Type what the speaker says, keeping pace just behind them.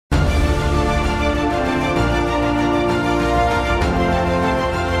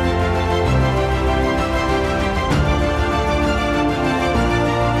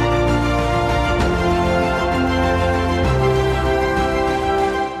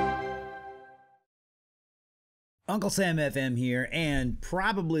Uncle Sam FM here, and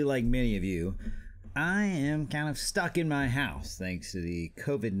probably like many of you, I am kind of stuck in my house thanks to the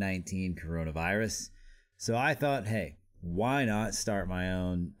COVID-19 coronavirus. So I thought, hey, why not start my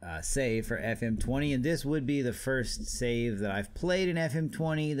own save for FM20? And this would be the first save that I've played in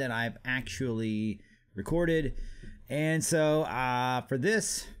FM20 that I've actually recorded. And so for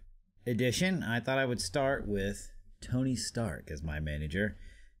this edition, I thought I would start with Tony Stark as my manager.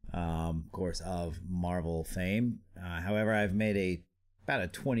 Of course, of Marvel fame. However, I've made about a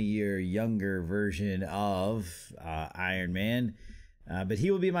 20-year younger version of Iron Man. But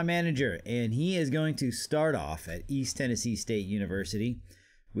he will be my manager, and he is going to start off at East Tennessee State University,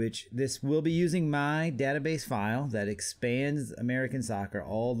 which this will be using my database file that expands American soccer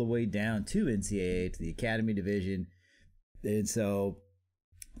all the way down to NCAA, to the Academy Division. And so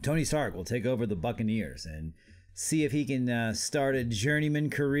Tony Stark will take over the Buccaneers and see if he can start a journeyman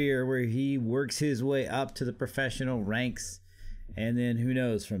career where he works his way up to the professional ranks, and then who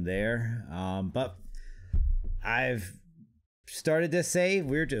knows from there. But I've started this save.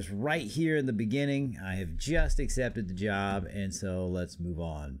 We're just right here in the beginning. I have just accepted the job, and so let's move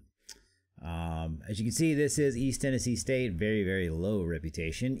on. As you can see, this is East Tennessee State, very, very low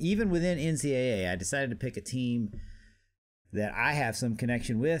reputation. Even within NCAA, I decided to pick a team that I have some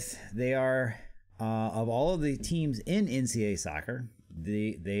connection with. They are of all of the teams in NCAA soccer,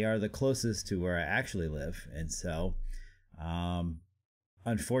 they are the closest to where I actually live, and so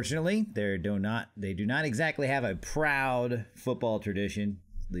unfortunately, they do not exactly have a proud football tradition,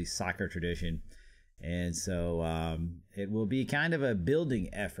 at least soccer tradition, and so it will be kind of a building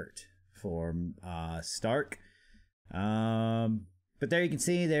effort for Stark. But there you can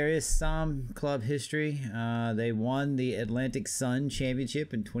see there is some club history. They won the Atlantic Sun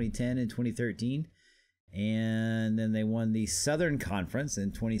Championship in 2010 and 2013. And then they won the Southern Conference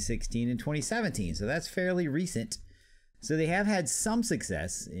in 2016 and 2017. So that's fairly recent. So they have had some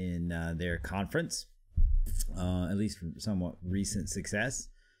success in their conference, at least somewhat recent success.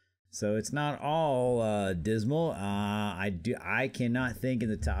 So it's not all dismal. I cannot think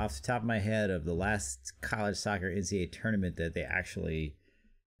off the top of my head of the last college soccer NCAA tournament that they actually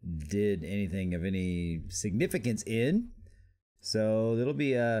did anything of any significance in. So it'll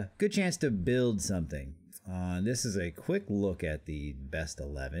be a good chance to build something. This is a quick look at the best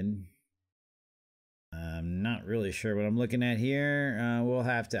 11. I'm not really sure what I'm looking at here. We'll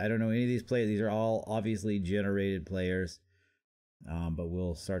have to, I don't know any of these players. These are all obviously generated players. But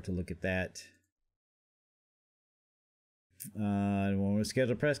we'll start to look at that. When we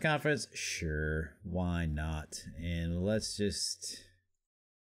schedule a press conference, sure, why not? And let's just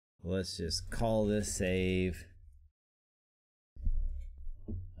call this save.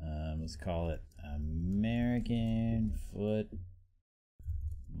 Let's call it American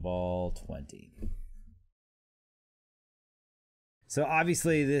Football 20. So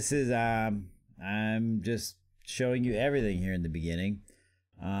obviously this is I'm just showing you everything here in the beginning.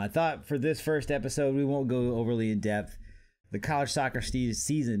 I thought for this first episode we won't go overly in depth. The college soccer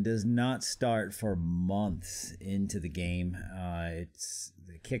season does not start for months into the game. It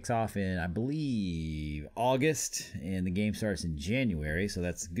kicks off in, I believe, August, and the game starts in January. So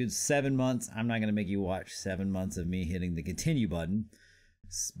that's a good 7 months. I'm not going to make you watch 7 months of me hitting the continue button,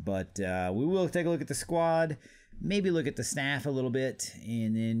 but we will take a look at the squad. Maybe look at the staff a little bit,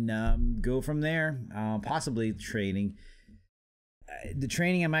 and then go from there. Possibly training. The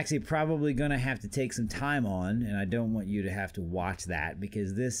training I'm actually probably going to have to take some time on, and I don't want you to have to watch that,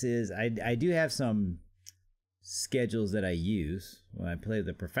 because this is, I do have some schedules that I use when I play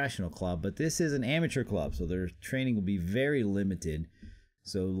the professional club, but this is an amateur club, so their training will be very limited.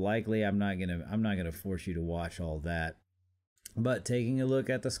 So likely I'm not gonna force you to watch all that. But taking a look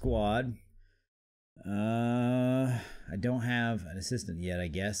at the squad. I don't have an assistant yet, I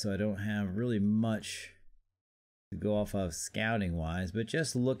guess, so I don't have really much to go off of scouting wise, but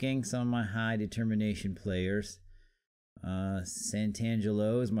just looking, some of my high determination players.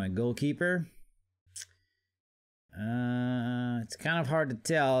 Santangelo is my goalkeeper. It's kind of hard to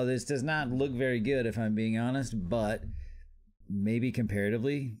tell. This does not look very good, if I'm being honest, but maybe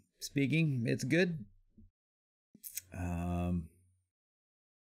comparatively speaking, it's good.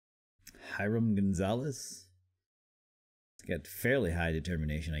 Hiram Gonzalez. He's got fairly high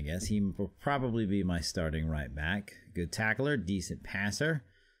determination, I guess. He will probably be my starting right back. Good tackler, decent passer.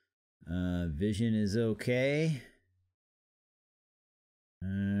 Vision is okay.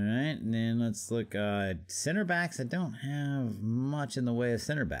 Alright, and then let's look at center backs. I don't have much in the way of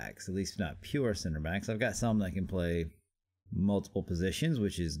center backs, at least not pure center backs. I've got some that can play multiple positions,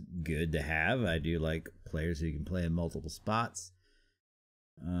 which is good to have. I do like players who can play in multiple spots.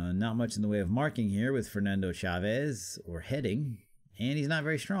 Not much in the way of marking here with Fernando Chavez or heading, and he's not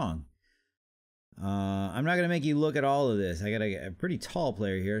very strong. I'm not going to make you look at all of this. I got a pretty tall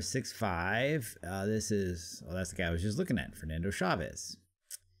player here, 6'5". This is, well, that's the guy I was just looking at, Fernando Chavez.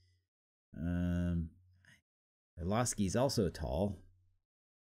 Orlovsky's also tall.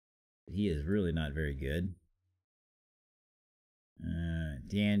 He is really not very good.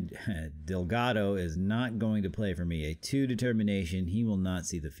 Dan Delgado is not going to play for me. A 2 determination. He will not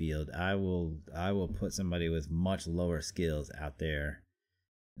see the field. I will put somebody with much lower skills out there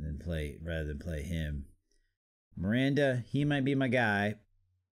than rather than play him. Miranda, he might be my guy.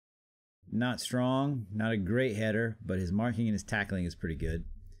 Not strong, not a great header, but his marking and his tackling is pretty good.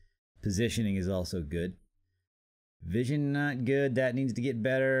 Positioning is also good. Vision not good. That needs to get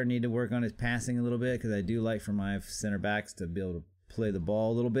better. Need to work on his passing a little bit because I do like for my center backs to be able to play the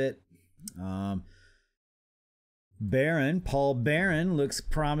ball a little bit. Paul Barron looks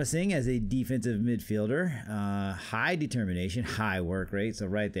promising as a defensive midfielder. High determination, high work rate. So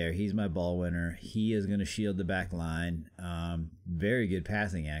right there, he's my ball winner. He is going to shield the back line. Very good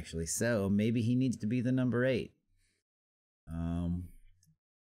passing, actually. So maybe he needs to be the number 8.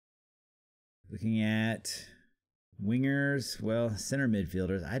 Looking at wingers, well, center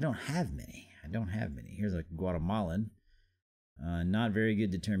midfielders, I don't have many. Here's a Guatemalan. Not very good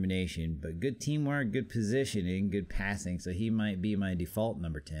determination, but good teamwork, good positioning, good passing. So he might be my default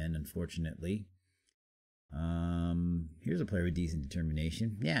number 10, unfortunately. Here's a player with decent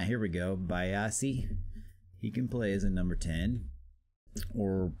determination. Yeah, here we go. Bayasi. He can play as a number 10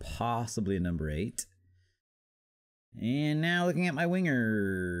 or possibly a number 8. And now looking at my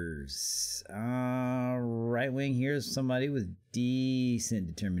wingers. Right wing, here's somebody with decent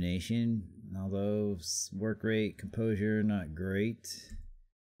determination. Although work rate, composure, not great.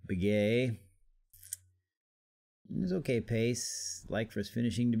 Begay. It's okay pace. Like for his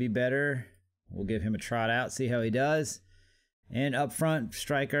finishing to be better. We'll give him a trot out, see how he does. And up front,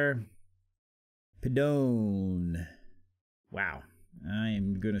 striker, Pedone. Wow. I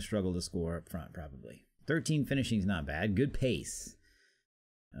am going to struggle to score up front, probably. 13 finishing is not bad. Good pace.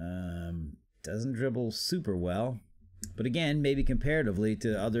 Doesn't dribble super well. But again, maybe comparatively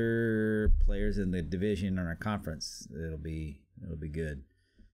to other players in the division or our conference, it'll be good.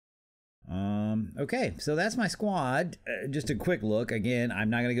 Okay, so that's my squad. Just a quick look. Again, I'm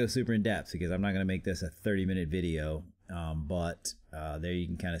not going to go super in depth because I'm not going to make this a 30-minute video. But there you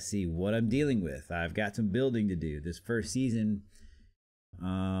can kind of see what I'm dealing with. I've got some building to do. This first season,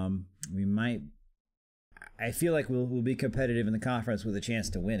 I feel like we'll be competitive in the conference with a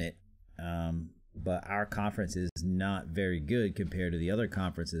chance to win it. But our conference is not very good compared to the other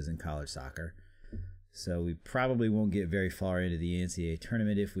conferences in college soccer. So we probably won't get very far into the NCAA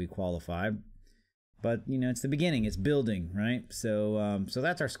tournament if we qualify. But, you know, it's the beginning. It's building, right? So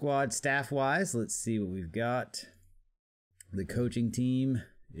that's our squad staff-wise. Let's see what we've got. The coaching team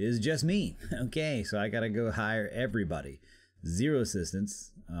is just me. Okay, so I got to go hire everybody. 0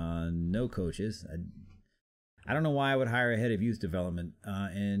 assistants, no coaches. I don't know why I would hire a head of youth development.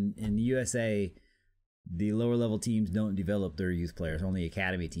 In the USA, the lower level teams don't develop their youth players. Only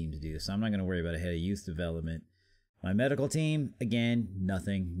academy teams do. So I'm not going to worry about a head of youth development. My medical team, again,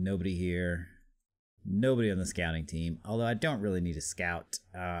 nothing. Nobody here. Nobody on the scouting team. Although I don't really need a scout.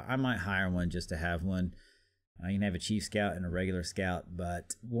 I might hire one just to have one. I can have a chief scout and a regular scout,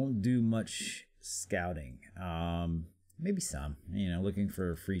 but won't do much scouting. Maybe some, you know, looking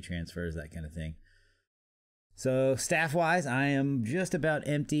for free transfers, that kind of thing. So staff-wise, I am just about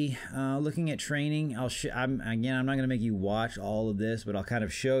empty. Looking at training, I'm not going to make you watch all of this, but I'll kind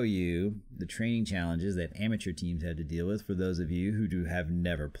of show you the training challenges that amateur teams had to deal with. For those of you who have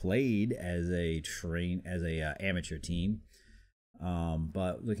never played as a amateur team,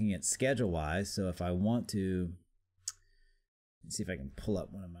 but looking at schedule-wise, so if I want to, let's see if I can pull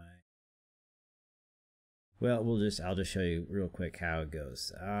up one of my. Well, I'll just show you real quick how it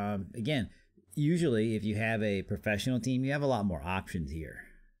goes. Again. Usually, if you have a professional team, you have a lot more options here.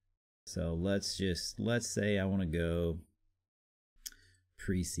 So let's say I want to go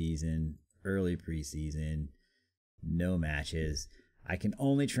preseason, early preseason, no matches. I can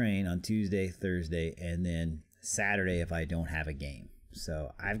only train on Tuesday, Thursday, and then Saturday if I don't have a game.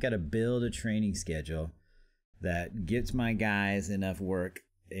 So I've got to build a training schedule that gets my guys enough work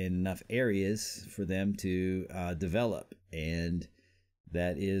in enough areas for them to develop. And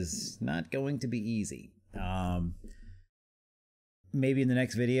that is not going to be easy. Maybe in the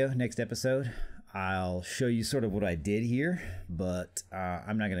next next episode, I'll show you sort of what I did here, but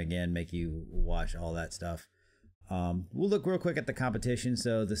I'm not going to, again, make you watch all that stuff. We'll look real quick at the competition.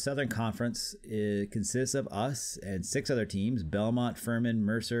 So the Southern Conference consists of us and 6 other teams: Belmont, Furman,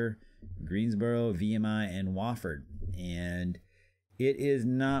 Mercer, Greensboro, VMI, and Wofford. And it is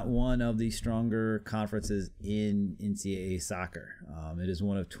not one of the stronger conferences in NCAA soccer. It is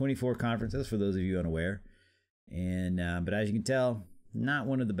one of 24 conferences, for those of you unaware. And but as you can tell, not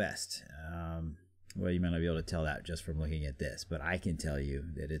one of the best. Well, you might not be able to tell that just from looking at this, but I can tell you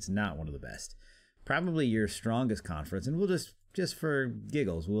that it's not one of the best. Probably your strongest conference, and we'll just for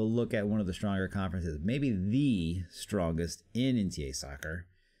giggles, we'll look at one of the stronger conferences. Maybe the strongest in NCAA soccer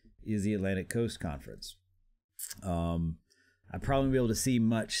is the Atlantic Coast Conference. I probably won't be able to see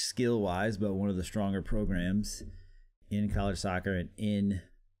much skill-wise, but one of the stronger programs in college soccer and in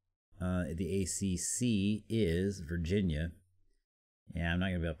the ACC is Virginia. Yeah, I'm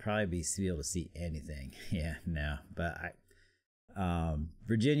not gonna probably be able to see anything. Yeah, no, but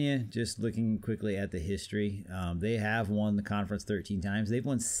Virginia. Just looking quickly at the history, they have won the conference 13 times. They've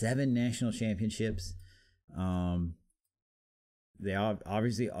won 7 national championships. They're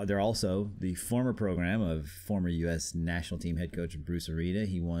also the former program of former U.S. national team head coach Bruce Arena.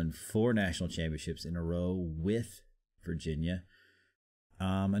 He won 4 national championships in a row with Virginia.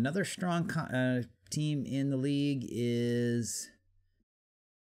 Another strong team in the league is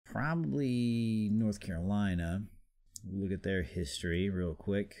probably North Carolina. Look at their history real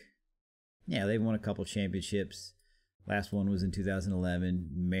quick. Yeah, they've won a couple championships. Last one was in 2011.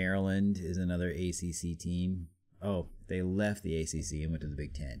 Maryland is another ACC team. Oh, they left the ACC and went to the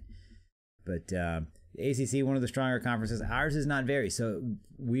Big Ten. But the ACC, one of the stronger conferences. Ours is not very. So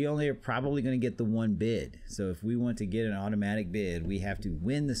we only are probably going to get the one bid. So if we want to get an automatic bid, we have to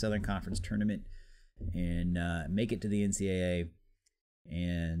win the Southern Conference tournament and make it to the NCAA.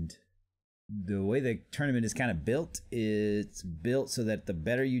 And the way the tournament is kind of built, it's built so that the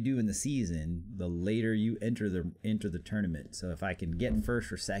better you do in the season, the later you enter the tournament. So if I can get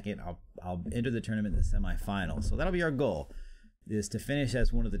first or second, I'll enter the tournament in the semifinal. So that'll be our goal, is to finish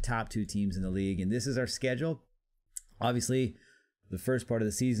as one of the top 2 teams in the league. And this is our schedule. Obviously, the first part of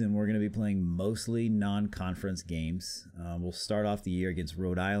the season, we're going to be playing mostly non-conference games. We'll start off the year against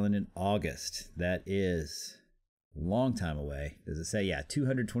Rhode Island in August. That is long time away. Does it say? Yeah,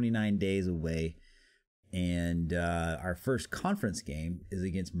 229 days away. And our first conference game is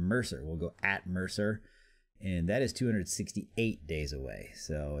against Mercer. We'll go at Mercer, and that is 268 days away.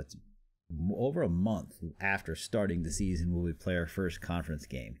 So it's over a month after starting the season will we play our first conference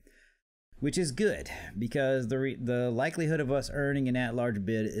game, which is good because the likelihood of us earning an at-large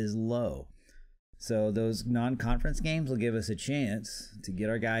bid is low. So those non-conference games will give us a chance to get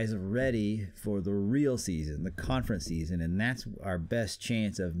our guys ready for the real season, the conference season, and that's our best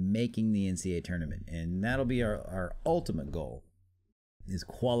chance of making the NCAA tournament. And that'll be our ultimate goal, is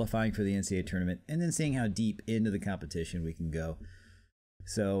qualifying for the NCAA tournament and then seeing how deep into the competition we can go.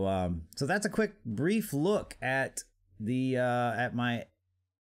 So so that's a quick, brief look at the at my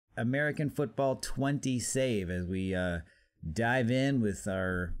American Football 20 save as we dive in with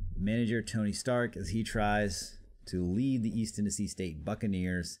our manager Tony Stark as he tries to lead the East Tennessee State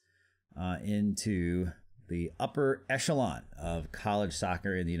Buccaneers into the upper echelon of college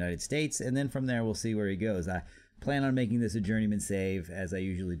soccer in the United States. And then from there, we'll see where he goes. I plan on making this a journeyman save, as I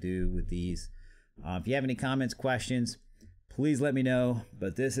usually do with these. If you have any comments, questions, please let me know.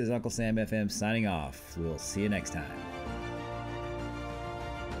 But this is Uncle Sam FM signing off. We'll see you next time.